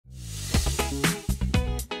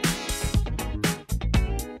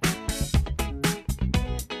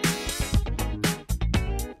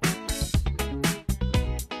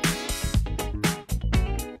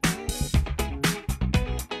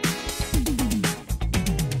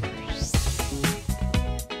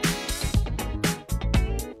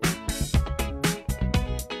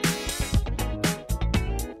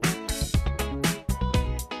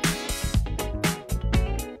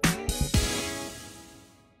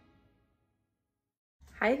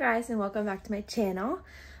Hi guys, and welcome back to my channel.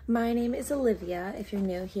 My name is Olivia if you're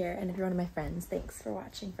new here, and if you're one of my friends, thanks for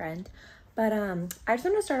watching, friend. But I just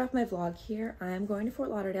want to start off my vlog here. I'm going to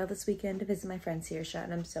Fort Lauderdale this weekend to visit my friend Saoirse,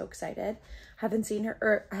 and I'm so excited. Haven't seen her,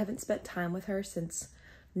 or I haven't spent time with her since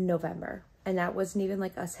November, and that wasn't even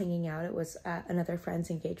like us hanging out. It was at another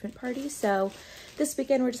friend's engagement party. So this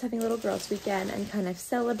weekend we're just having a little girls weekend and kind of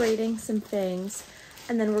celebrating some things.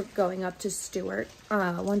 And then we're going up to Stewart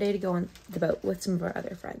one day to go on the boat with some of our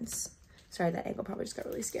other friends. Sorry, that angle probably just got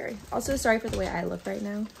really scary. Also, sorry for the way I look right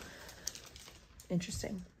now.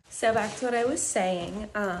 Interesting. So back to what I was saying.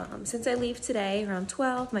 Since I leave today around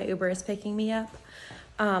 12, my Uber is picking me up.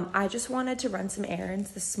 I just wanted to run some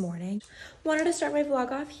errands this morning. Wanted to start my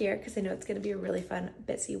vlog off here because I know it's going to be a really fun,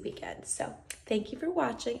 busy weekend. So thank you for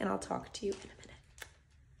watching, and I'll talk to you in a minute.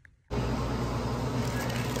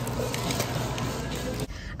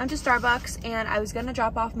 I'm to Starbucks, and I was gonna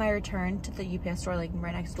drop off my return to the UPS store like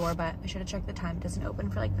right next door, but I should have checked the time. It doesn't open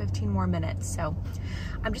for like 15 more minutes. So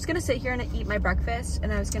I'm just gonna sit here and eat my breakfast,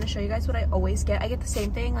 and I was gonna show you guys what I always get. I get the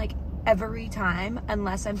same thing like every time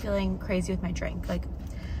unless I'm feeling crazy with my drink. Like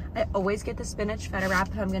I always get the spinach feta wrap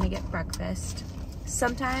if I'm gonna get breakfast.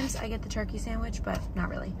 Sometimes I get the turkey sandwich, but not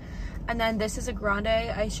really. And then this is a grande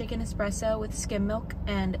iced shaken espresso with skim milk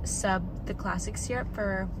and the classic syrup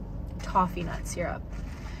for toffee nut syrup.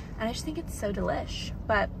 And I just think it's so delish.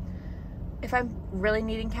 But if I'm really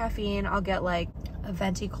needing caffeine, I'll get like a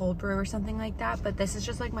venti cold brew or something like that. But this is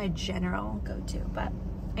just like my general go-to. But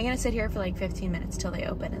I'm gonna sit here for like 15 minutes till they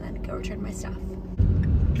open and then go return my stuff.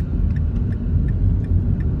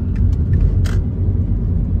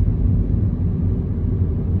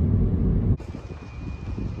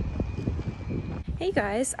 Hey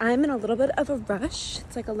guys, I'm in a little bit of a rush.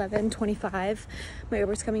 It's like 11:25. My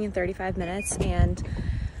Uber's coming in 35 minutes, and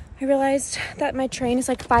I realized that my train is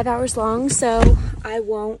like 5 hours long, so I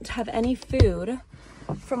won't have any food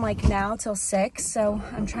from like now till 6. So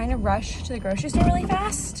I'm trying to rush to the grocery store really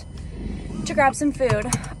fast to grab some food.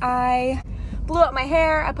 I blew up my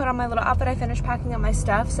hair, I put on my little outfit, I finished packing up my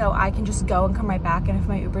stuff so I can just go and come right back, and if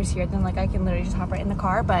my Uber's here, then like I can literally just hop right in the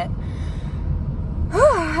car. But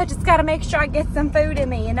I just gotta make sure I get some food in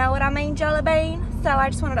me, you know what I mean, Jelly Bean? So I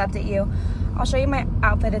just wanted to update you. I'll show you my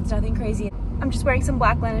outfit, it's nothing crazy. I'm just wearing some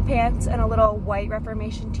black linen pants and a little white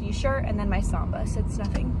Reformation t-shirt, and then my Samba, so it's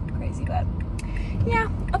nothing crazy, but yeah.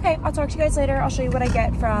 Okay, I'll talk to you guys later. I'll show you what I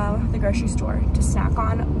get from the grocery store to snack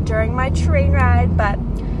on during my train ride, but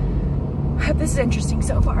I hope this is interesting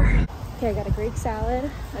so far. Okay, I got a Greek salad,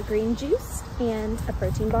 a green juice, and a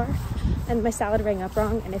protein bar, and my salad rang up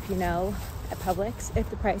wrong, and if you know, at Publix, if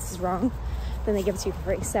the price is wrong, then they give it to you for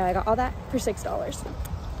free. So I got all that for $6.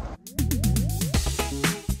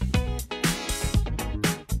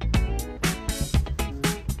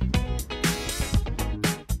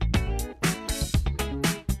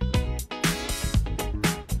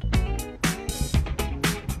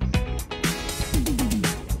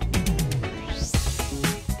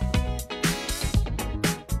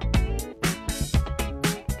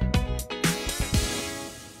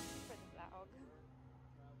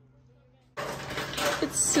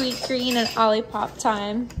 It's sweet green and Olipop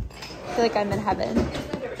time. I feel like I'm in heaven.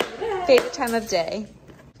 Favorite time of day.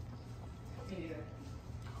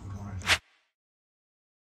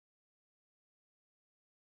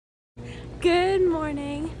 Good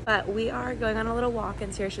morning. But we are going on a little walk,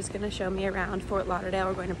 and Saoirse's gonna show me around Fort Lauderdale.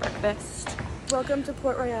 We're going to breakfast. Welcome to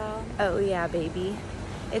Port Royale. Oh yeah, baby.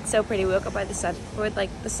 It's so pretty. We woke up by the sun, with like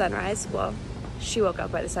the sunrise. Well, she woke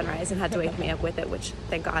up by the sunrise and had to wake me up with it, which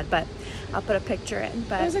thank God, but I'll put a picture in.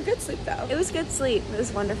 But It was a good sleep though. It was good sleep. It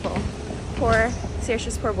was wonderful.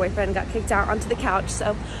 Saoirse's poor boyfriend got kicked out onto the couch,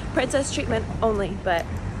 so princess treatment only, but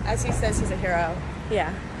as he says, he's a hero.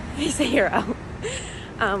 yeah, he's a hero.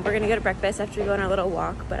 We're gonna go to breakfast after we go on our little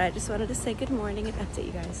walk, but I just wanted to say good morning and update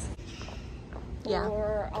you guys. Yeah.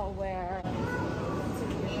 Or I'll wear.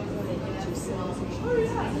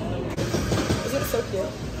 Isn't it so cute?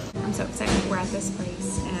 I'm so excited. We're at this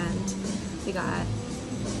place and we got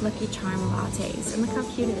Lucky Charm lattes, and look how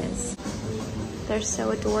cute it is. They're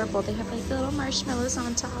so adorable. They have like the little marshmallows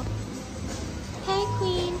on top. Hey,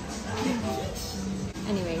 queen.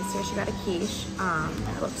 Anyways, so she got a quiche.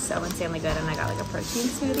 It looks so insanely good, and I got like a protein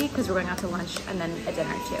smoothie because we're going out to lunch and then a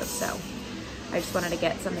dinner too. So I just wanted to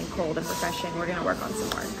get something cold and refreshing. We're gonna work on some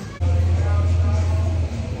work.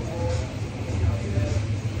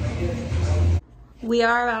 We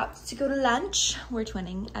are about to go to lunch. We're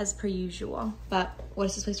twinning as per usual. But what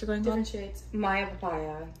is this place we're going Different on? shades. Maya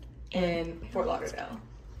Papaya in Fort Lauderdale.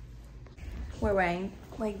 We're wearing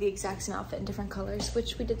like the exact same outfit in different colors,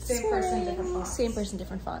 which we did. Same person, different fonts. Same person,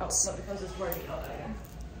 different fonts. Oh, because it's already all that.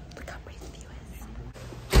 Look how pretty the view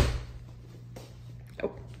is.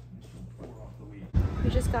 Oh. We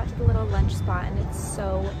just got to the little lunch spot and it's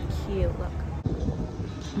so cute, look.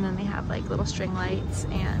 And then they have like little string lights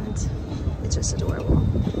and it's just adorable.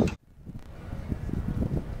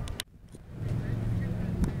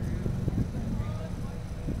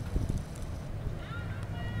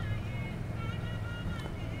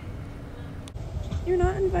 You're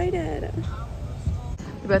not invited.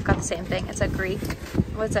 We both got the same thing. It's a Greek,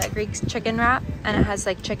 what's that, Greek chicken wrap? And it has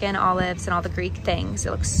like chicken, olives, and all the Greek things.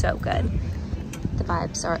 It looks so good. The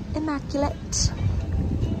vibes are immaculate.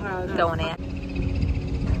 Going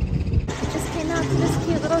in. Just came out to this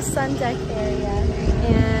cute little sun deck area.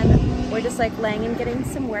 And we're just like laying and getting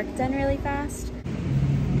some work done really fast.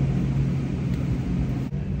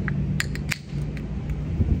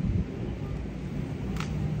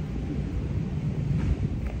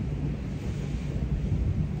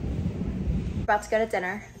 About to go to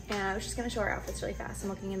dinner and I was just gonna show our outfits really fast. I'm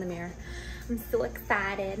looking in the mirror. I'm so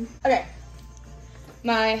excited. Okay.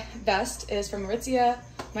 My vest is from Aritzia.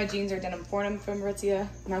 My jeans are denim Fornum from Aritzia.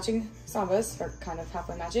 Matching Sambas, or kind of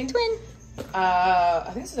halfway matching. Twin. I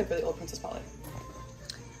think this is like really old Princess Polly.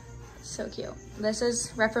 So cute. This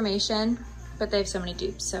is Reformation, but they have so many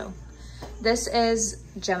dupes. So this is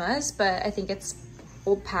Gemma's, but I think it's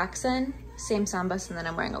old Paxson, same Sambas, and then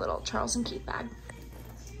I'm wearing a little Charles & Keith bag.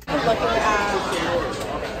 Looking at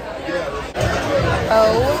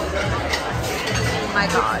Oh my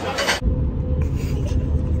God.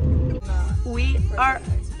 We are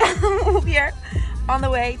we are on the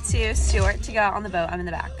way to Stewart to go out on the boat. I'm in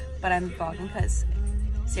the back, but I'm vlogging because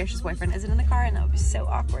Saoirse's boyfriend isn't in the car and that would be so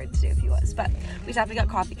awkward to do if he was. But we stopped and got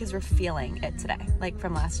coffee because we're feeling it today. Like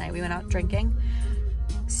from last night, we went out drinking.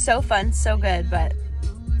 So fun, so good, but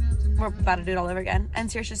we're about to do it all over again.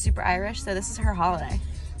 And Saoirse's super Irish, so this is her holiday.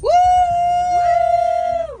 Woo!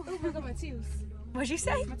 oh my God, my teeth. What'd you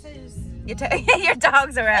say? My teeth. Your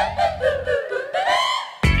dog's around.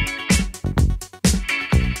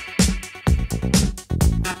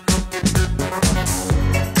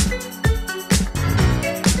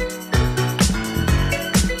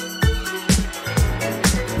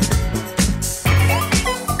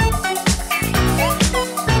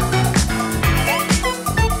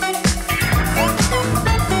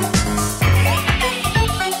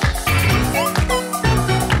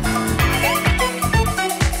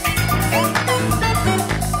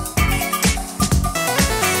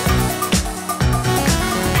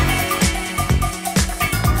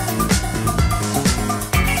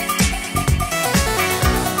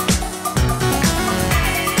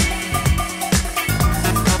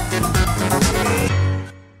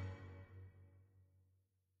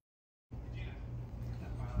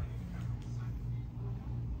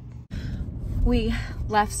 We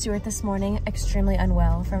left Stewart this morning extremely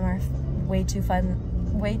unwell from our way too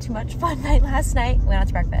much fun night last night. Went out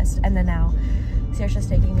to breakfast, and then now Saoirse's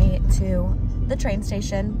taking me to the train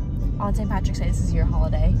station on St. Patrick's Day. This is your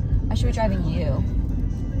holiday. I should be driving you,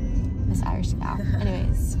 Miss Irish gal.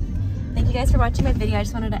 Anyways, thank you guys for watching my video. I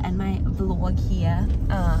just wanted to end my vlog here.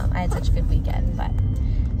 I had such a good weekend, but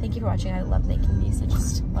thank you for watching. I love making these. I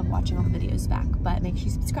just love watching all the videos back. But make sure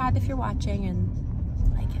you subscribe if you're watching and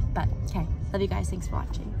like it. But okay, love you guys. Thanks for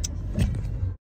watching.